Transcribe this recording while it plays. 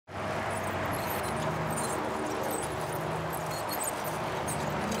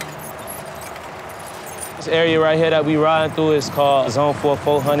This area right here that we riding through is called Zone 4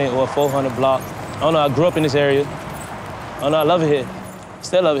 400 or 400 block. I don't know, I grew up in this area. I don't know, I love it here.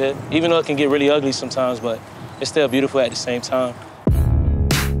 Still love it here, even though it can get really ugly sometimes, but it's still beautiful at the same time.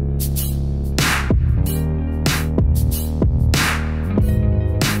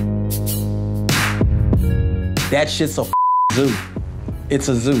 That shit's a zoo. It's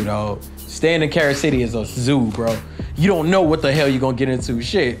a zoo, dog. Staying in Carrot City is a zoo, bro. You don't know what the hell you're gonna get into.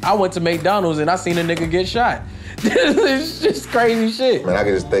 Shit, I went to McDonald's and I seen a nigga get shot. It's just crazy shit. Man, I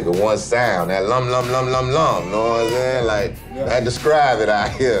can just think of one sound, that lum, lum, lum, lum, lum. You know what I'm saying? Like, I describe it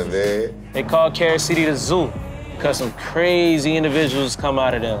out here, man. They call Carrot City the zoo because some crazy individuals come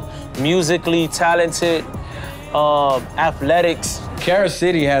out of there. Musically talented, athletics. Carrot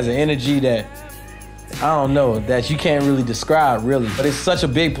City has an energy that, I don't know, that you can't really describe, really. But it's such a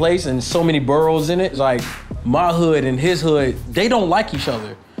big place and so many boroughs in it. It's like my hood and his hood, they don't like each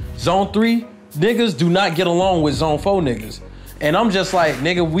other. Zone 3 niggas do not get along with Zone 4 niggas. And I'm just like,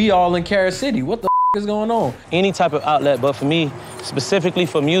 nigga, we all in Carrot City. What the is going on? Any type of outlet, but for me, specifically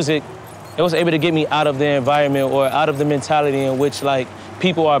for music, it was able to get me out of the environment or out of the mentality in which like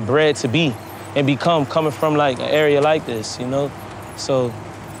people are bred to be and become coming from like an area like this, you know? So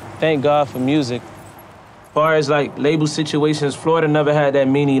thank God for music. As far as like label situations, Florida never had that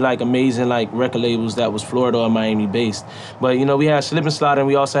many like amazing like record labels that was Florida or Miami based. But you know, we had Slip and Slide and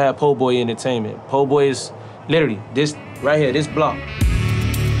we also had Po' Boy Entertainment. Po' Boy is literally this right here, this block.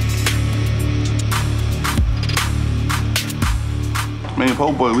 Me and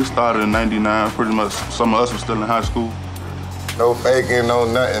Po' Boy, we started in '99, pretty much. Some of us were still in high school. No faking, no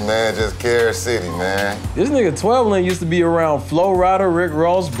nothing, man. Just Carrot City, man. This nigga 12 Lane used to be around Flo Rida, Rick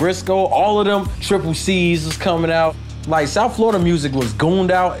Ross, Briscoe, all of them Triple C's was coming out. Like, South Florida music was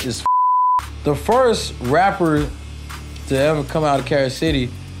gooned out as The first rapper to ever come out of Carrot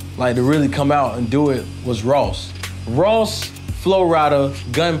City, like to really come out and do it, was Ross. Ross, Flo Rida,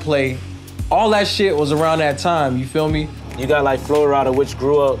 Gunplay, all that shit was around that time, you feel me? You got like Flo Rida, which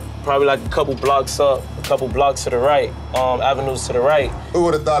grew up probably like a couple blocks up, a couple blocks to the right, avenues to the right. Who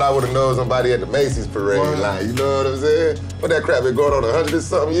would have thought I would have known somebody at the Macy's parade line, you know what I'm saying? But that crap been going on 100 and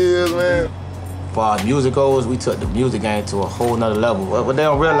something years, man. For our music goals, we took the music game to a whole nother level. But they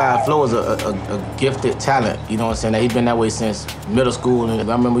don't realize Flo is a gifted talent, you know what I'm saying? That he's been that way since middle school. And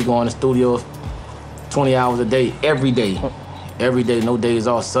I remember we go in the studio 20 hours a day, every day. Every day, no days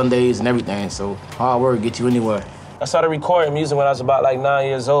off, Sundays and everything. So hard work get you anywhere. I started recording music when I was about like 9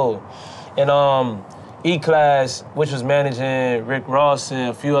 years old. And E-Class, which was managing Rick Ross and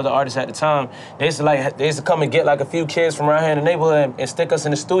a few other artists at the time, they used to come and get like a few kids from around here in the neighborhood and stick us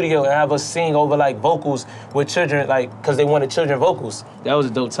in the studio and have us sing over like vocals with children, like, cause they wanted children vocals. That was a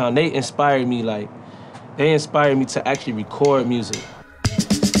dope time. They inspired me to actually record music.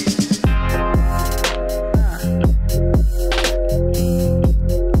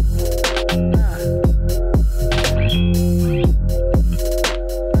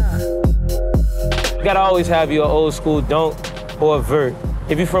 You gotta always have your old school don't or vert.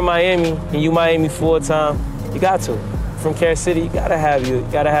 If you're from Miami and you Miami full time, you got to. From Carrot City, you gotta have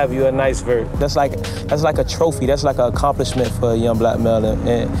you a nice vert. That's like a trophy. That's like an accomplishment for a young black male,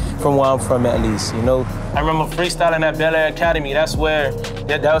 and from where I'm from at least, you know. I remember freestyling at Bel Air Academy. That's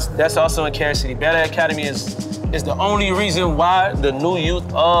also in Carrot City. Bel Air Academy is the only reason why the new youth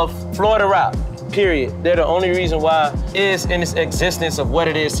of Florida rap. Period. They're the only reason why it's in its existence of what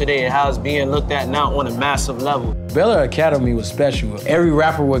it is today and how it's being looked at now on a massive level. Bel Air Academy was special. Every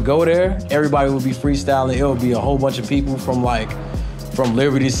rapper would go there, everybody would be freestyling. It would be a whole bunch of people from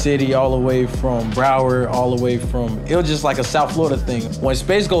Liberty City, all the way from Broward, all the way from, it was just like a South Florida thing. When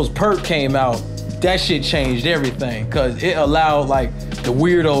Spaceghostpurrp came out, that shit changed everything, cause it allowed like the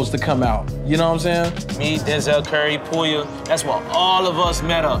weirdos to come out. You know what I'm saying? Me, Denzel Curry, Pouya, that's where all of us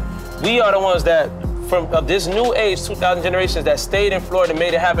met up. We are the ones that, of this new age, 2000 generations, that stayed in Florida,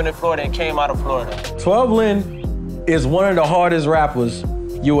 made it happen in Florida, and came out of Florida. 12 Lin is one of the hardest rappers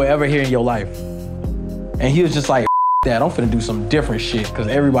you will ever hear in your life. And he was just like, that, I'm finna do some different shit, because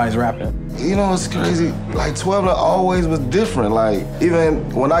everybody's rapping. You know what's crazy? Like, 12 Lin always was different. Like, even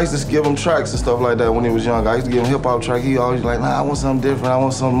when I used to give him tracks and stuff like that when he was young, I used to give him hip-hop track, he always like, nah, I want something different, I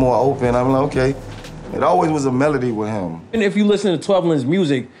want something more open. I'm like, okay. It always was a melody with him. And if you listen to 12 Lin's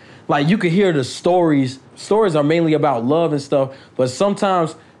music, like, you could hear the stories. Stories are mainly about love and stuff, but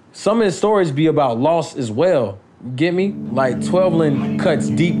sometimes some of his stories be about loss as well. You get me? Like, 12 Lin cuts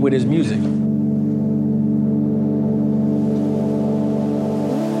deep with his music.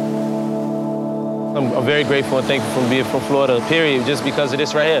 I'm very grateful and thankful for being from Florida, period, just because of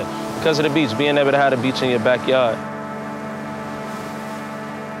this right here. Because of the beach, being able to have a beach in your backyard.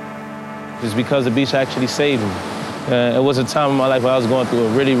 It's because the beach actually saved me. It was a time in my life where I was going through a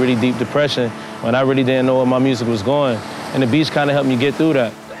really, really deep depression when I really didn't know where my music was going. And the beach kind of helped me get through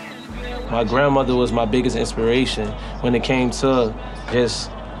that. My grandmother was my biggest inspiration when it came to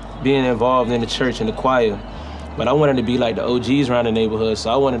just being involved in the church and the choir. But I wanted to be like the OGs around the neighborhood, so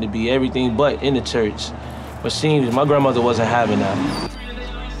I wanted to be everything but in the church. But my grandmother wasn't having that.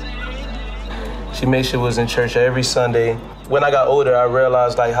 She made sure I was in church every Sunday. When I got older, I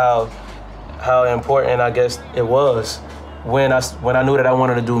realized like how important, I guess, it was. When I knew that I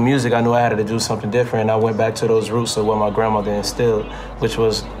wanted to do music, I knew I had to do something different. And I went back to those roots of what my grandmother instilled, which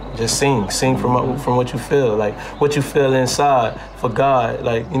was just sing from what you feel, like what you feel inside for God.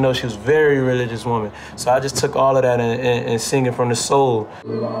 Like, you know, she was a very religious woman. So I just took all of that and singing from the soul.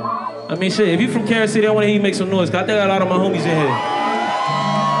 I mean, shit, if you from Kansas City, I want to hear you make some noise, because I think I got a lot of my homies in here.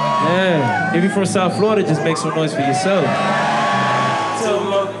 Yeah, if you from South Florida, just make some noise for yourself. Tell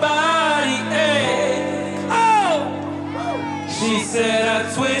my body, hey, oh! She said I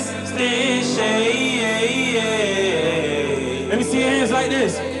twisted shade. Let me see your hands like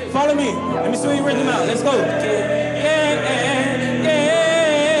this. Follow me. Let me see your rhythm out. Let's go. Yeah,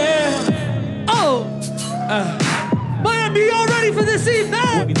 yeah. Oh! Miami, y'all ready for this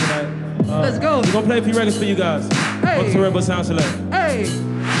evening? Let's go. We're gonna play a few records for you guys. Hey. Welcome to Redbull Sound Select. Hey.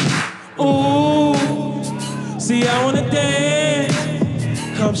 Ooh, see, I wanna dance.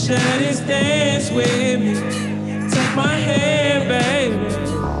 Come share this dance with me. Take my hand, baby.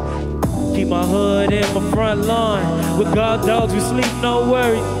 Keep my hood in my front lawn. With guard dogs, we sleep, no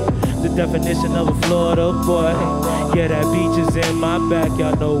worries. The definition of a Florida boy. Yeah, that beach is in my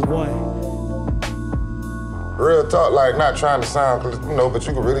backyard, no what. Real talk, like not trying to sound, you know, but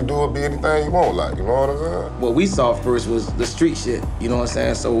you can really do it, be anything you want, like, you know what I'm saying? What we saw first was the street shit, you know what I'm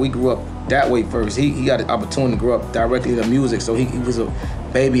saying? So we grew up that way first. He got an opportunity to grow up directly to music, so he was a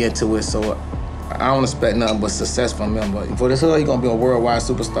baby into it, so I don't expect nothing but success from him, but for this hood, he gonna be a worldwide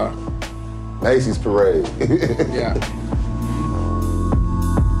superstar. Macy's Parade. Yeah.